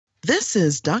This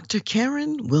is Dr.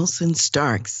 Karen Wilson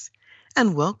Starks,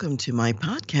 and welcome to my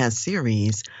podcast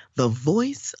series, The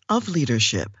Voice of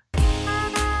Leadership.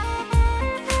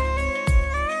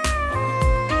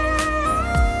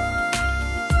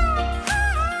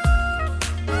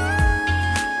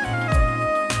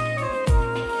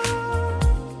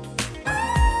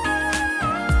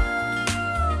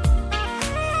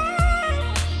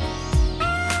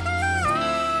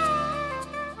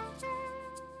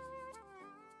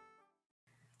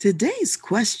 Today's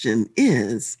question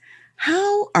is,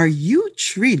 how are you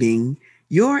treating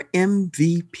your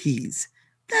MVPs?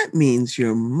 That means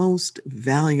your most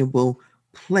valuable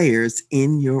players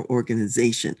in your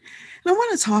organization. And I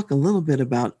want to talk a little bit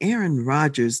about Aaron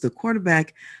Rodgers, the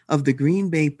quarterback of the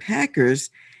Green Bay Packers.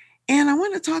 And I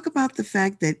want to talk about the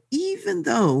fact that even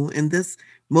though in this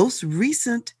most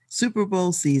recent Super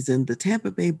Bowl season, the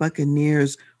Tampa Bay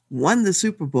Buccaneers won the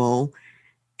Super Bowl,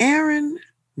 Aaron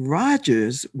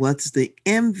Rodgers was the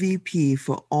MVP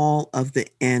for all of the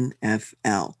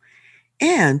NFL.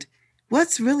 And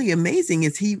what's really amazing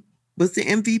is he was the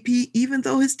MVP even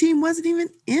though his team wasn't even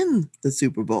in the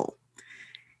Super Bowl.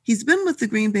 He's been with the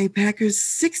Green Bay Packers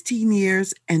 16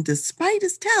 years, and despite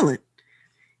his talent,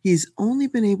 he's only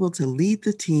been able to lead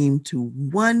the team to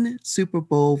one Super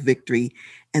Bowl victory,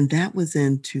 and that was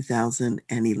in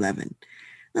 2011.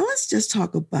 Now, let's just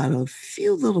talk about a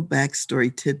few little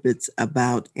backstory tidbits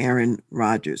about Aaron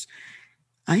Rodgers.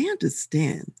 I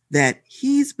understand that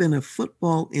he's been a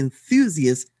football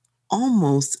enthusiast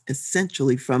almost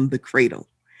essentially from the cradle.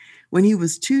 When he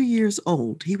was 2 years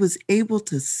old, he was able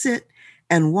to sit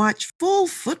and watch full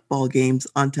football games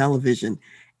on television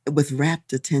with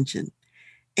rapt attention.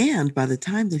 And by the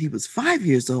time that he was 5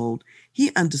 years old,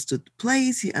 he understood the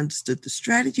plays, he understood the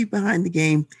strategy behind the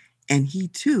game, and he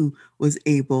too was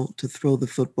able to throw the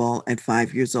football at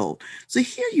 5 years old. So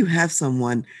here you have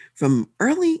someone from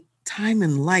early time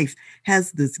in life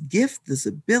has this gift, this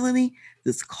ability,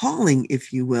 this calling,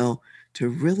 if you will, to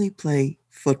really play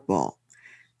football.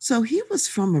 So he was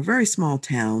from a very small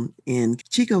town in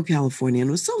Chico, California, and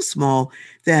it was so small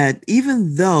that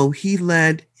even though he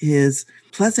led his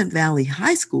Pleasant Valley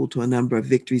High School to a number of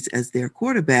victories as their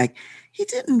quarterback, he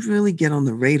didn't really get on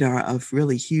the radar of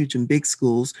really huge and big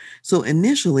schools. So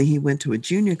initially, he went to a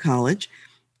junior college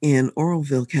in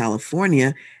Oroville,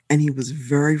 California, and he was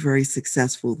very, very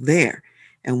successful there.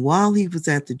 And while he was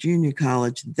at the junior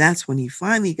college, that's when he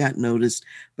finally got noticed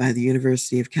by the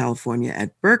University of California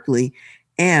at Berkeley.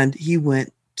 And he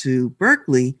went to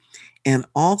Berkeley and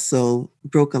also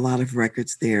broke a lot of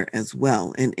records there as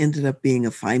well, and ended up being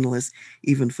a finalist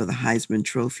even for the Heisman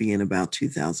Trophy in about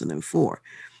 2004.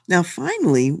 Now,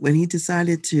 finally, when he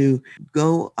decided to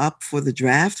go up for the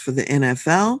draft for the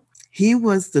NFL, he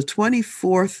was the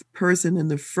 24th person in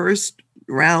the first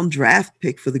round draft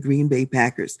pick for the Green Bay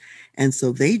Packers. And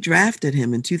so they drafted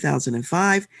him in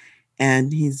 2005,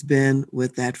 and he's been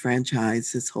with that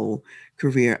franchise his whole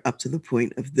career up to the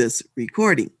point of this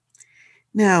recording.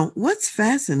 Now, what's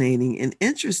fascinating and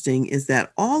interesting is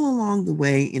that all along the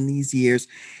way in these years,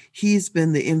 he's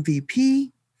been the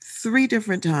MVP 3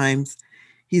 different times.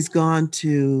 He's gone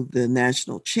to the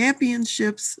national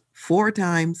championships 4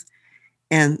 times.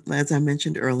 And as I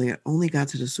mentioned earlier, only got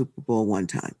to the Super Bowl 1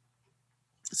 time.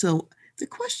 So the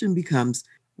question becomes,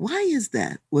 why is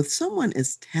that? With someone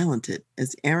as talented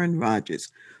as Aaron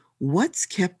Rodgers, what's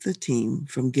kept the team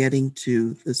from getting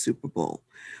to the Super Bowl?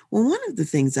 Well, one of the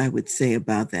things I would say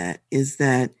about that is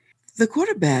that the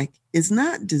quarterback is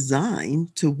not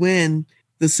designed to win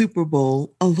the Super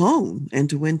Bowl alone and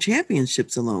to win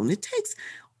championships alone. It takes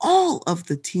all of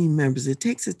the team members. It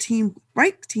takes a team,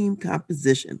 right team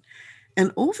composition.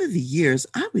 And over the years,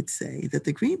 I would say that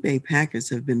the Green Bay Packers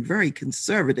have been very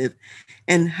conservative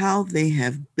in how they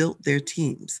have built their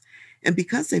teams. And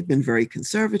because they've been very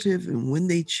conservative and when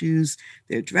they choose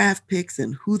their draft picks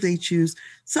and who they choose,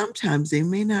 sometimes they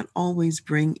may not always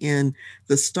bring in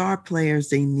the star players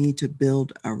they need to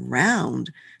build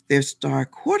around their star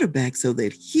quarterback so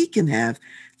that he can have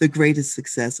the greatest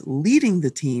success leading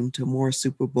the team to more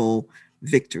Super Bowl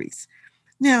victories.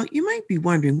 Now, you might be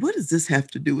wondering, what does this have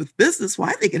to do with business? Well,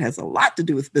 I think it has a lot to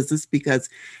do with business because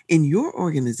in your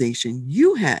organization,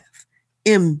 you have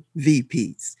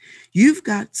MVPs. You've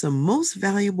got some most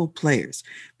valuable players,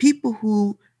 people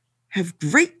who have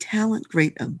great talent,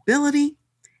 great ability,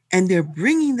 and they're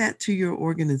bringing that to your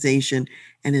organization.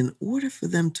 And in order for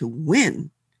them to win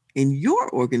in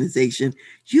your organization,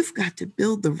 you've got to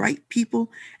build the right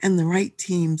people and the right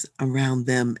teams around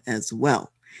them as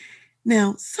well.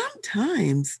 Now,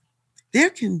 sometimes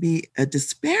there can be a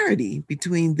disparity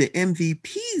between the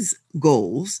MVP's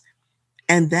goals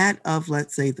and that of,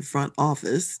 let's say, the front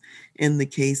office, in the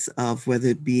case of whether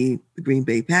it be the Green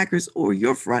Bay Packers or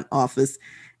your front office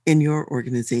in your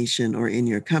organization or in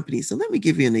your company. So let me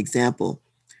give you an example.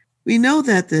 We know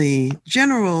that the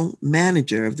general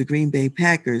manager of the Green Bay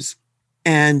Packers,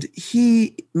 and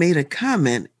he made a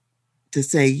comment to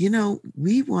say,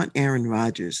 we want Aaron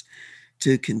Rodgers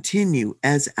to continue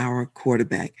as our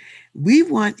quarterback. We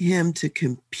want him to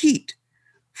compete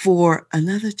for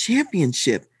another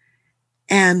championship.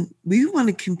 And we want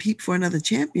to compete for another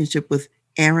championship with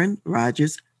Aaron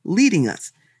Rodgers leading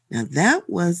us. Now, that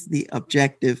was the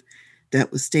objective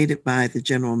that was stated by the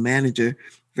general manager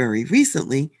very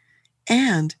recently.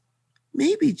 And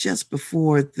maybe just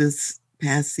before this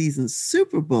past season's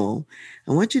Super Bowl,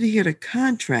 I want you to hear the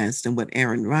contrast in what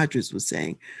Aaron Rodgers was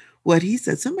saying. What he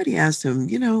said, somebody asked him,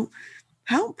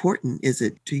 how important is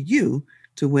it to you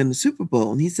to win the Super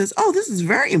Bowl? And he says, oh, this is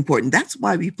very important. That's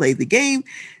why we play the game.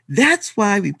 That's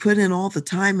why we put in all the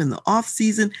time in the off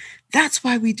season. That's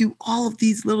why we do all of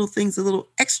these little things, the little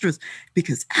extras,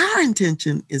 because our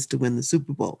intention is to win the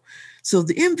Super Bowl. So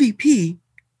the MVP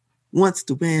wants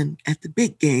to win at the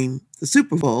big game, the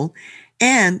Super Bowl.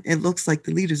 And it looks like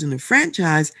the leaders in the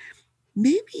franchise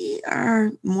maybe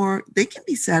they can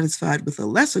be satisfied with a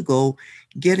lesser goal,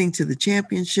 getting to the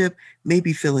championship,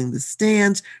 maybe filling the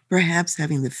stands, perhaps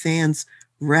having the fans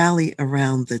rally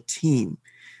around the team.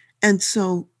 And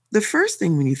so the first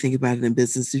thing when you think about it in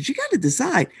business is you got to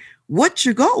decide what's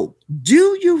your goal?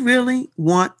 Do you really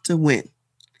want to win?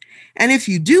 And if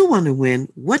you do want to win,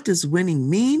 what does winning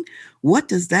mean? What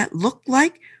does that look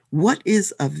like? What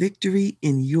is a victory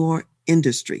in your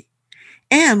industry?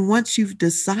 And once you've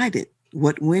decided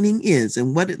what winning is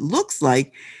and what it looks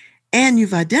like, and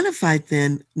you've identified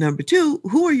then, number two,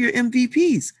 who are your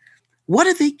MVPs? What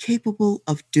are they capable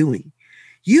of doing?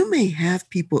 You may have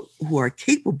people who are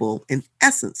capable, in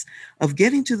essence, of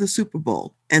getting to the Super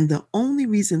Bowl. And the only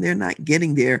reason they're not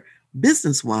getting there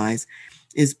business wise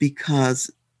is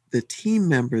because the team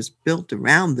members built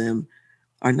around them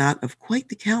are not of quite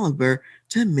the caliber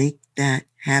to make that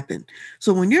happen.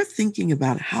 So when you're thinking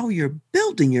about how you're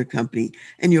building your company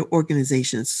and your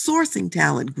organization, sourcing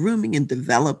talent, grooming and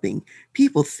developing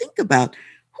people, think about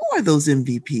who are those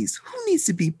MVPs? Who needs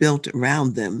to be built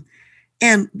around them?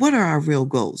 And what are our real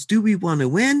goals? Do we want to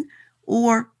win,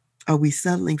 or are we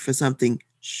settling for something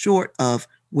short of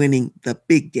winning the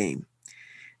big game?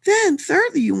 Then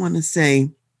thirdly, you want to say,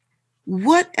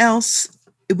 what else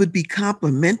it would be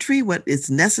complementary, what is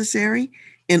necessary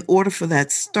in order for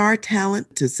that star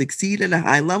talent to succeed at a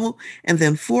high level? And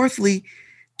then fourthly,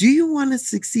 do you want to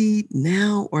succeed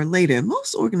now or later? In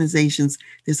most organizations,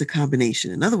 there's a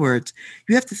combination. In other words,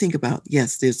 you have to think about,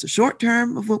 yes, there's the short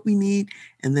term of what we need,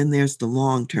 and then there's the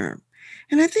long term.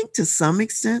 And I think to some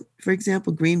extent, for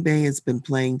example, Green Bay has been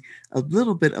playing a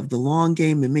little bit of the long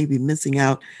game and maybe missing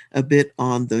out a bit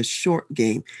on the short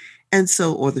game. And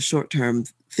so, or the short term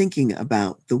thinking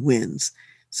about the wins.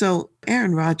 So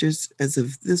Aaron Rodgers, as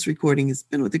of this recording, has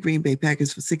been with the Green Bay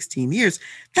Packers for 16 years.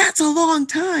 That's a long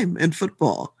time in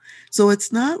football. So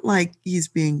it's not like he's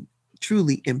being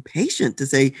truly impatient to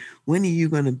say, when are you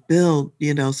going to build,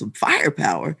 some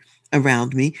firepower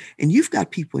around me? And you've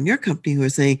got people in your company who are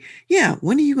saying, yeah,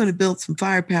 when are you going to build some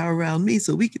firepower around me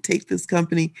so we could take this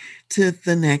company to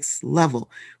the next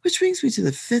level? Which brings me to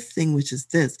the fifth thing, which is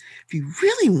this. If you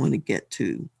really want to get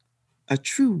to a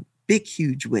true big,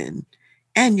 huge win,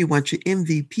 and you want your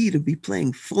MVP to be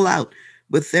playing full out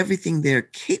with everything they're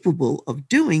capable of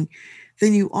doing,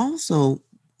 then you also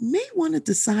may want to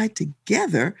decide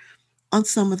together on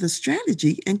some of the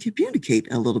strategy and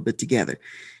communicate a little bit together.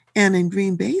 And in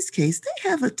Green Bay's case, they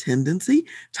have a tendency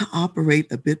to operate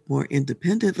a bit more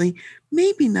independently,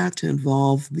 maybe not to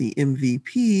involve the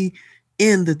MVP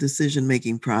in the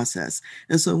decision-making process.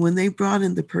 And so when they brought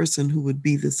in the person who would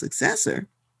be the successor,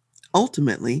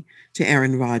 ultimately, to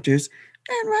Aaron Rodgers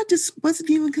wasn't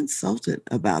even consulted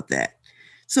about that.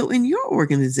 So in your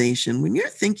organization, when you're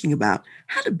thinking about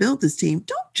how to build this team,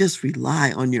 don't just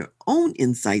rely on your own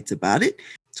insights about it.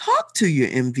 Talk to your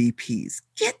MVPs,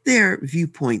 get their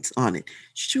viewpoints on it.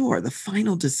 Sure, the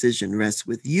final decision rests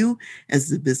with you as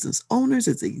the business owners,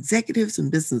 as the executives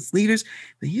and business leaders.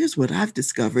 But here's what I've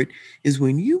discovered is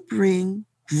when you bring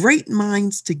great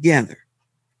minds together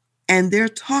and they're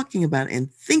talking about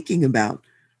and thinking about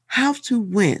how to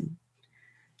win,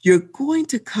 you're going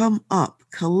to come up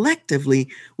collectively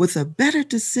with a better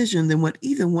decision than what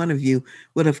either one of you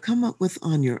would have come up with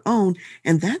on your own.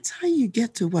 And that's how you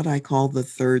get to what I call the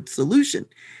third solution.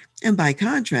 And by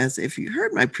contrast, if you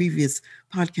heard my previous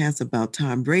podcast about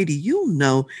Tom Brady, you'll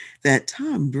know that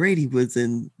Tom Brady was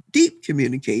in deep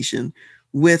communication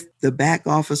with the back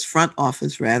office, front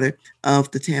office rather,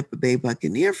 of the Tampa Bay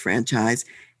Buccaneer franchise.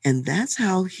 And that's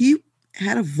how he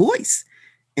had a voice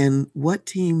in what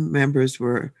team members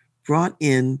were brought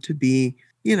in to be,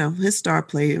 his star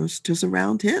players to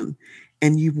surround him.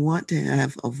 And you want to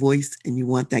have a voice and you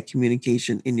want that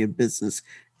communication in your business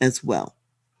as well.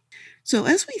 So,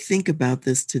 as we think about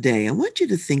this today, I want you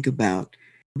to think about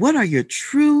what are your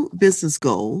true business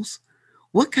goals?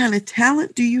 What kind of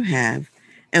talent do you have?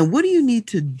 And what do you need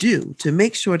to do to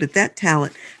make sure that that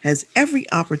talent has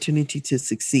every opportunity to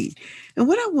succeed? And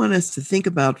what I want us to think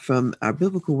about from our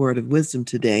biblical word of wisdom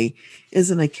today is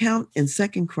an account in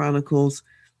Second Chronicles,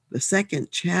 the second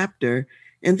chapter.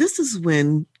 And this is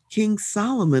when King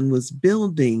Solomon was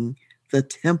building the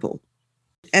temple.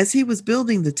 As he was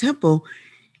building the temple,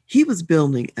 he was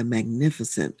building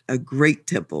a great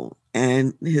temple.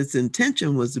 And his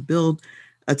intention was to build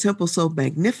a temple so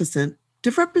magnificent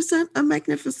to represent a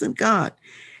magnificent God.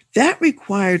 That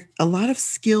required a lot of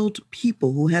skilled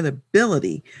people who had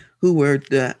ability, who were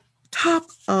the top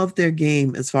of their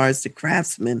game as far as the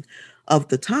craftsmen of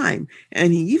the time.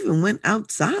 And he even went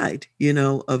outside,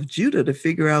 of Judah to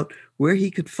figure out where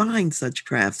he could find such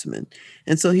craftsmen.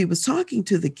 And so he was talking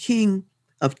to the king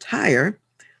of Tyre,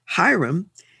 Hiram,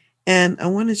 and I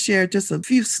want to share just a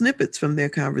few snippets from their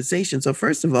conversation. So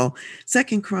first of all,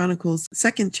 Second Chronicles,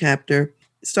 second chapter,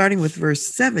 starting with verse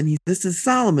 7, this is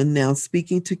Solomon now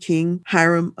speaking to King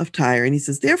Hiram of Tyre. And he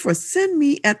says, therefore, send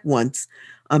me at once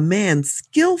a man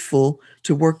skillful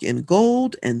to work in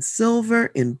gold and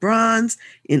silver, in bronze,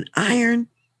 in iron,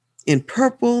 in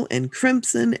purple and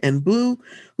crimson and blue,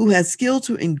 who has skill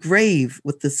to engrave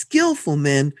with the skillful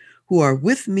men who are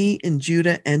with me in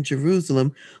Judah and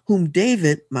Jerusalem, whom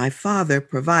David, my father,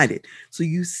 provided. So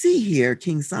you see here,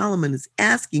 King Solomon is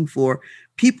asking for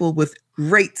people with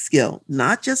great skill,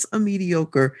 not just a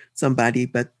mediocre somebody,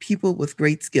 but people with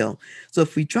great skill. So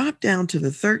if we drop down to the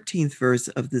 13th verse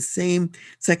of the same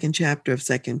second chapter of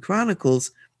Second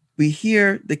Chronicles, we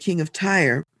hear the king of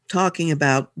Tyre talking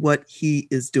about what he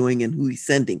is doing and who he's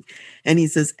sending. And he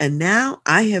says, and now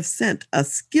I have sent a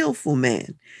skillful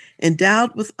man,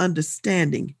 endowed with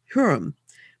understanding, Huram,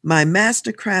 my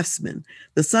master craftsman,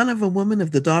 the son of a woman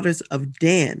of the daughters of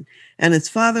Dan, and his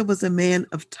father was a man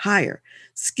of Tyre,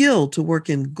 skilled to work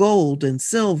in gold and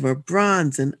silver,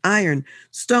 bronze and iron,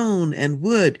 stone and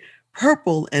wood,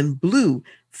 purple and blue,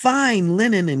 fine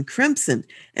linen and crimson,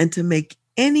 and to make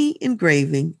any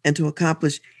engraving and to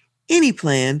accomplish any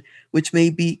plan which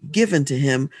may be given to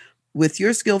him with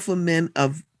your skillful men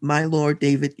of my lord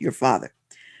David, your father.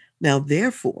 Now,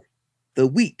 therefore, the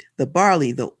wheat, the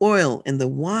barley, the oil, and the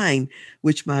wine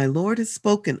which my Lord has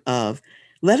spoken of,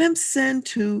 let him send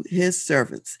to his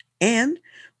servants, and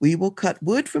we will cut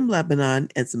wood from Lebanon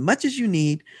as much as you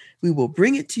need. We will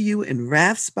bring it to you in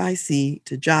rafts by sea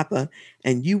to Joppa,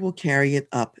 and you will carry it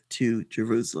up to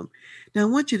Jerusalem. Now, I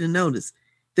want you to notice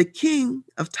the king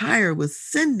of Tyre was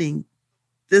sending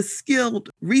this skilled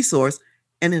resource,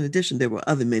 and in addition, there were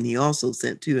other men he also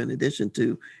sent to, in addition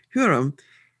to Huram.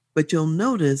 But you'll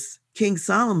notice King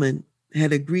Solomon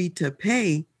had agreed to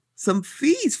pay some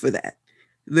fees for that.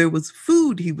 There was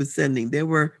food he was sending. There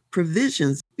were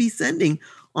provisions be sending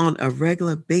on a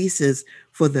regular basis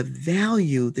for the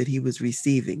value that he was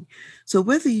receiving. So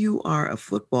whether you are a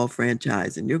football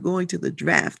franchise and you're going to the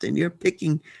draft and you're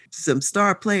picking some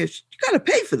star players, you got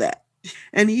to pay for that.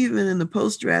 And even in the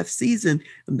post-draft season,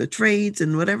 and the trades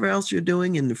and whatever else you're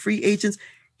doing and the free agents,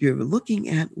 you're looking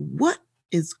at what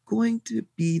is going to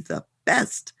be the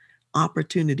best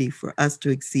opportunity for us to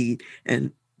exceed.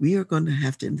 And we are going to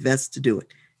have to invest to do it.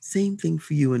 Same thing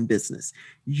for you in business.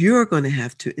 You're going to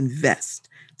have to invest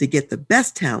to get the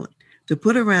best talent to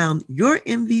put around your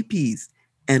MVPs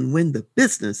and win the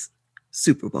business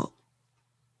Super Bowl.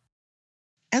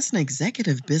 As an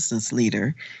executive business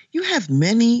leader, you have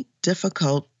many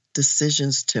difficult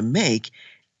decisions to make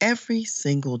every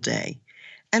single day.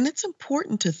 And it's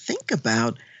important to think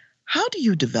about, how do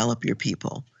you develop your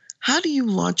people? How do you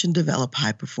launch and develop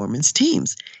high-performance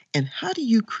teams? And how do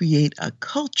you create a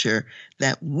culture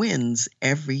that wins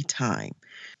every time?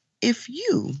 If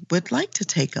you would like to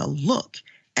take a look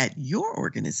at your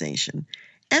organization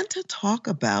and to talk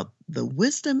about the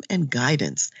wisdom and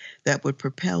guidance that would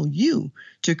propel you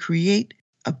to create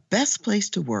a best place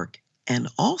to work and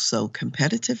also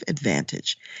competitive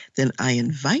advantage, then I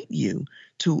invite you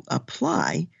to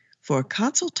apply for a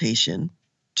consultation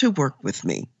to work with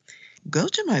me. Go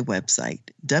to my website,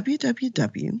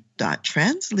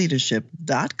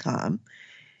 www.transleadership.com,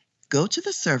 go to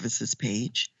the services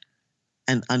page,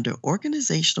 and under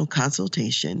organizational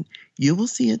consultation, you will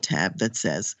see a tab that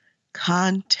says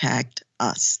Contact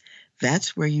Us.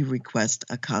 That's where you request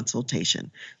a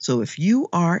consultation. So if you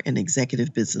are an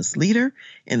executive business leader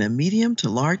in a medium to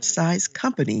large size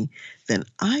company, then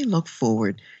I look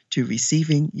forward to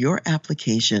receiving your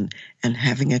application and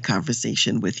having a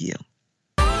conversation with you.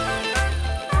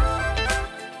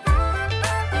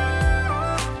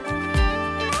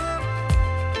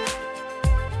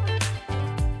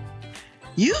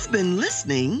 You've been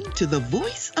listening to The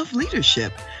Voice of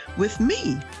Leadership with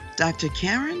me, Dr.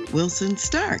 Karen Wilson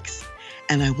Starks.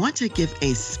 And I want to give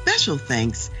a special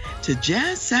thanks to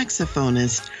jazz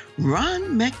saxophonist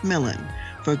Ron McMillan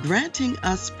for granting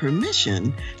us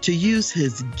permission to use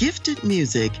his gifted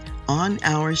music on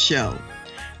our show.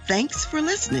 Thanks for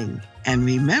listening, and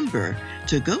remember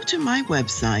to go to my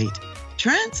website,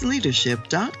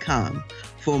 transleadership.com,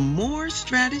 for more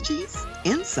strategies,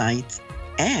 insights,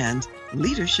 and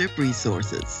leadership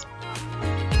resources.